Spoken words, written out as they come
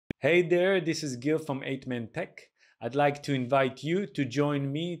Hey there, this is Gil from 8-Man Tech. I'd like to invite you to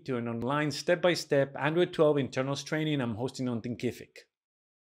join me to an online step-by-step Android 12 internals training I'm hosting on Thinkific.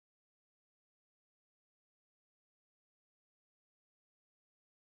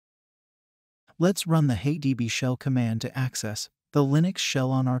 Let's run the HIDL shell command to access the Linux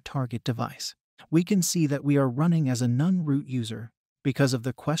shell on our target device. We can see that we are running as a non-root user because of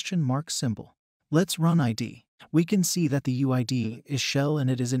the question mark symbol. Let's run ID. We can see that the UID is shell and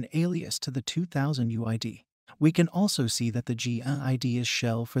it is an alias to the 2000 UID. We can also see that the GID is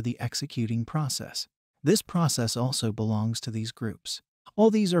shell for the executing process. This process also belongs to these groups.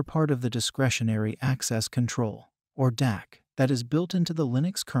 All these are part of the discretionary access control, or DAC, that is built into the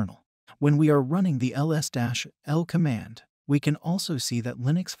Linux kernel. When we are running the ls-l command, we can also see that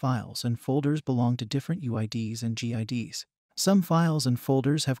Linux files and folders belong to different UIDs and GIDs. Some files and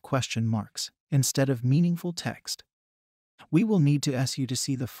folders have question marks instead of meaningful text. We will need to SU to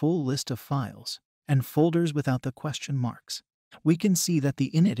see the full list of files and folders without the question marks. We can see that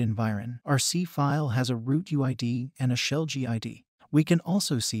the init environ RC file has a root UID and a shell GID. We can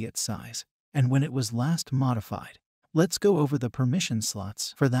also see its size and when it was last modified. Let's go over the permission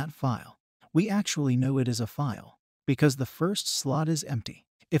slots for that file. We actually know it is a file because the first slot is empty.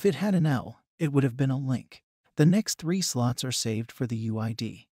 If it had an L, it would have been a link. The next 3 slots are saved for the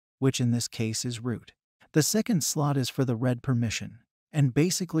UID, which in this case is root. The second slot is for the read permission and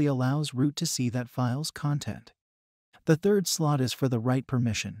basically allows root to see that file's content. The third slot is for the write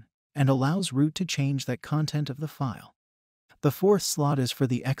permission and allows root to change that content of the file. The fourth slot is for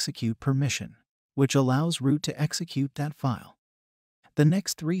the execute permission, which allows root to execute that file. The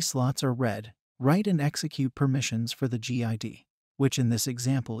next 3 slots are read, write and execute permissions for the GID, which in this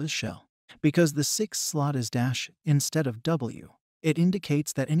example is shell. Because the 6th slot is dash instead of W, it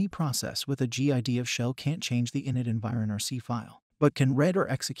indicates that any process with a GID of shell can't change the init environ RC file, but can read or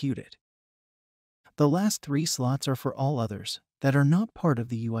execute it. The last 3 slots are for all others that are not part of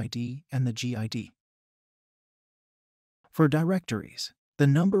the UID and the GID. For directories, the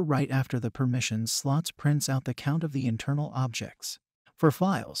number right after the permission slots prints out the count of the internal objects. For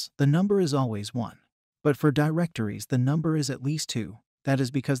files, the number is always 1. But for directories, the number is at least 2. That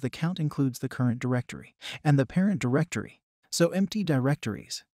is because the count includes the current directory and the parent directory. So empty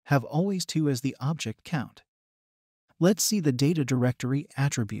directories have always 2 as the object count. Let's see the data directory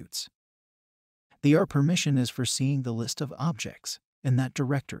attributes. The R permission is for seeing the list of objects in that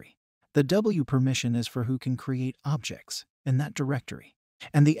directory. The W permission is for who can create objects in that directory.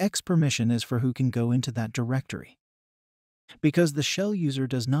 And the X permission is for who can go into that directory. Because the shell user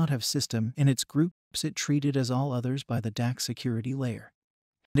does not have system in its groups, it treated as all others by the DAC security layer.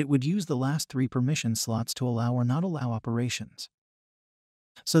 It would use the last 3 permission slots to allow or not allow operations.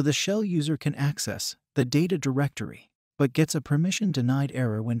 So the shell user can access the data directory, but gets a permission denied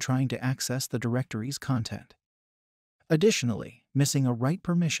error when trying to access the directory's content. Additionally, missing a write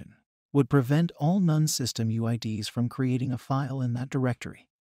permission would prevent all non-system UIDs from creating a file in that directory.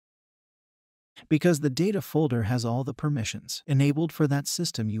 Because the data folder has all the permissions enabled for that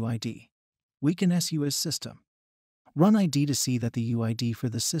system UID, we can SU as system. Run ID to see that the UID for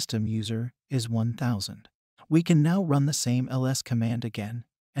the system user is 1000. We can now run the same ls command again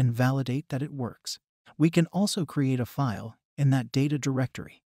and validate that it works. We can also create a file in that data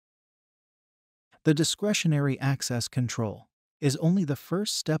directory. The discretionary access control is only the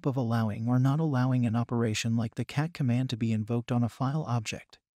first step of allowing or not allowing an operation like the cat command to be invoked on a file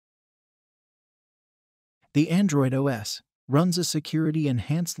object. The Android OS runs a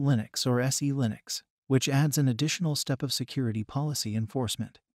security-enhanced Linux or SELinux, which adds an additional step of security policy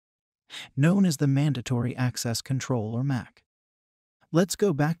enforcement, known as the Mandatory Access Control or MAC. Let's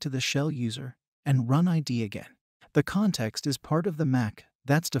go back to the shell user and run ID again. The context is part of the MAC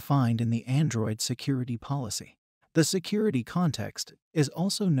that's defined in the Android security policy. The security context is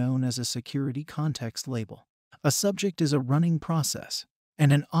also known as a security context label. A subject is a running process,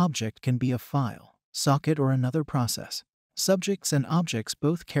 and an object can be a file, socket, or another process. Subjects and objects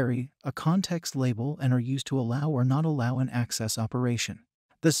both carry a context label and are used to allow or not allow an access operation.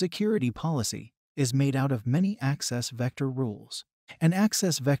 The security policy is made out of many access vector rules. An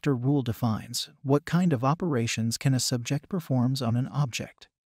access vector rule defines what kind of operations can a subject performs on an object.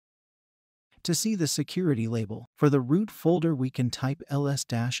 To see the security label for the root folder, we can type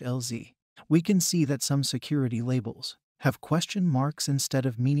ls-lz. We can see that some security labels have question marks instead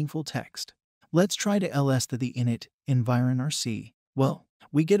of meaningful text. Let's try to ls the init environ RC. Well,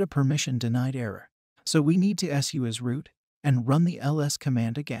 we get a permission denied error. So we need to su as root and run the ls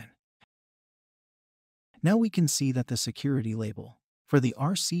command again. Now we can see that the security label for the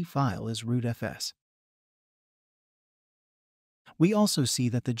RC file is rootfs. We also see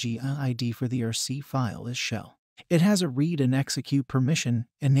that the GID for the RC file is shell. It has a read and execute permission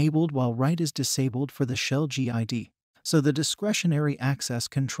enabled while write is disabled for the shell GID, so the discretionary access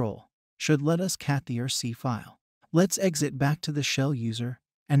control should let us cat the RC file. Let's exit back to the shell user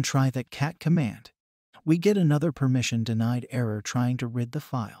and try that cat command. We get another permission denied error trying to read the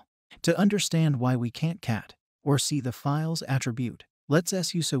file. To understand why we can't cat or see the file's attribute, let's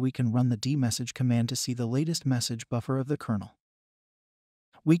su so we can run the dmessage command to see the latest message buffer of the kernel.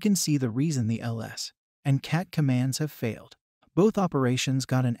 We can see the reason the ls and cat commands have failed. Both operations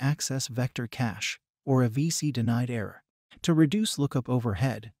got an access vector cache or a VC denied error. To reduce lookup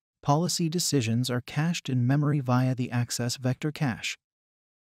overhead, policy decisions are cached in memory via the access vector cache.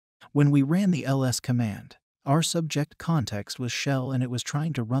 When we ran the ls command, our subject context was shell and it was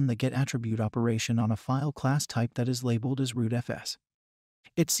trying to run the getAttribute operation on a file class type that is labeled as rootfs.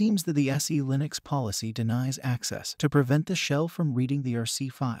 It seems that the SELinux policy denies access to prevent the shell from reading the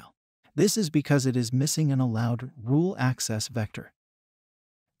RC file. This is because it is missing an allowed rule access vector.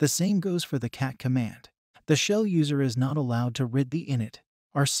 The same goes for the cat command. The shell user is not allowed to read the init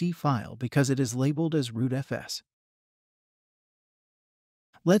RC file because it is labeled as rootfs.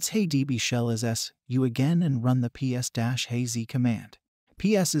 Let's HIDL shell as su again and run the ps-hz command.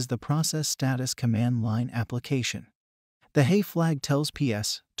 ps is the process status command line application. The hey flag tells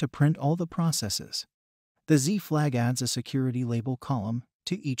ps to print all the processes. The z flag adds a security label column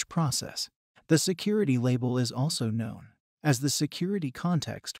to each process. The security label is also known as the security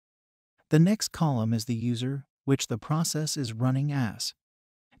context. The next column is the user, which the process is running as.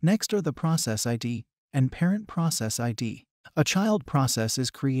 Next are the process ID and parent process ID. A child process is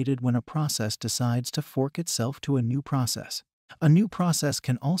created when a process decides to fork itself to a new process. A new process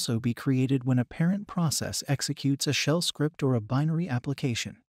can also be created when a parent process executes a shell script or a binary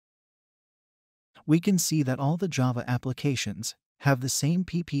application. We can see that all the Java applications have the same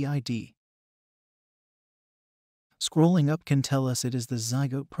PPID. Scrolling up can tell us it is the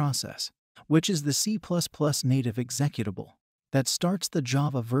Zygote process, which is the C++ native executable that starts the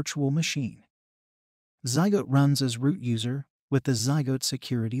Java virtual machine. Zygote runs as root user with the Zygote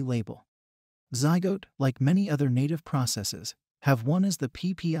security label. Zygote, like many other native processes, have one as the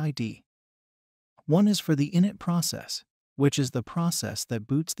PPID. One is for the init process, which is the process that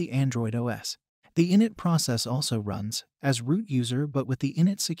boots the Android OS. The init process also runs as root user but with the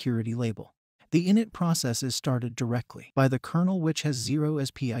init security label. The init process is started directly by the kernel, which has 0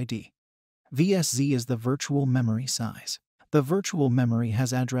 as PID. VSZ is the virtual memory size. The virtual memory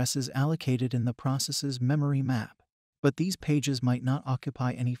has addresses allocated in the process's memory map, but these pages might not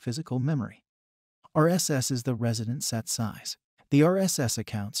occupy any physical memory. RSS is the resident set size. The RSS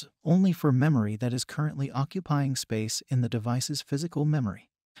accounts only for memory that is currently occupying space in the device's physical memory.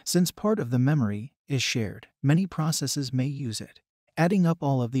 Since part of the memory is shared, many processes may use it. Adding up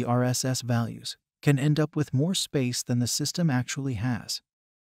all of the RSS values can end up with more space than the system actually has.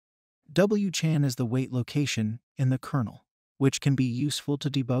 WChan is the wait location in the kernel, which can be useful to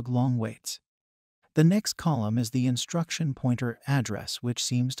debug long waits. The next column is the instruction pointer address, which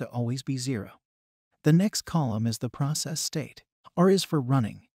seems to always be 0. The next column is the process state. R is for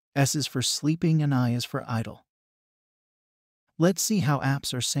running, S is for sleeping, and I is for idle. Let's see how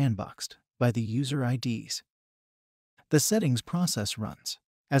apps are sandboxed by the user IDs. The settings process runs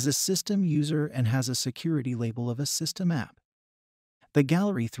as a system user and has a security label of a system app. The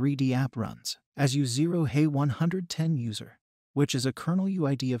Gallery 3D app runs as U0 Hey 110 user, which is a kernel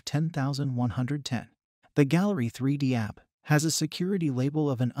UID of 10,110. The Gallery 3D app has a security label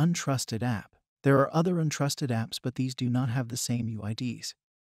of an untrusted app. There are other untrusted apps, but these do not have the same UIDs.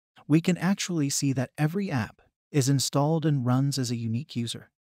 We can actually see that every app is installed and runs as a unique user.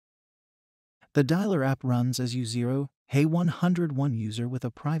 The Dialer app runs as U0 Hey 101 user with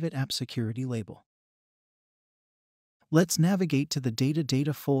a private app security label. Let's navigate to the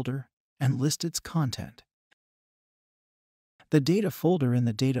data folder and list its content. The data folder in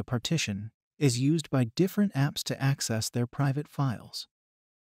the data partition is used by different apps to access their private files.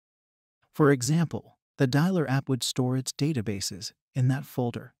 For example, the Dialer app would store its databases in that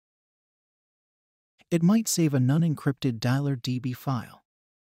folder. It might save a non-encrypted Dialer DB file.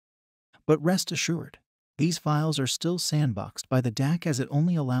 But rest assured, these files are still sandboxed by the DAC as it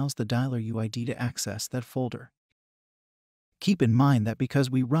only allows the Dialer UID to access that folder. Keep in mind that because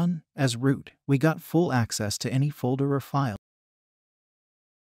we run as root, we got full access to any folder or file.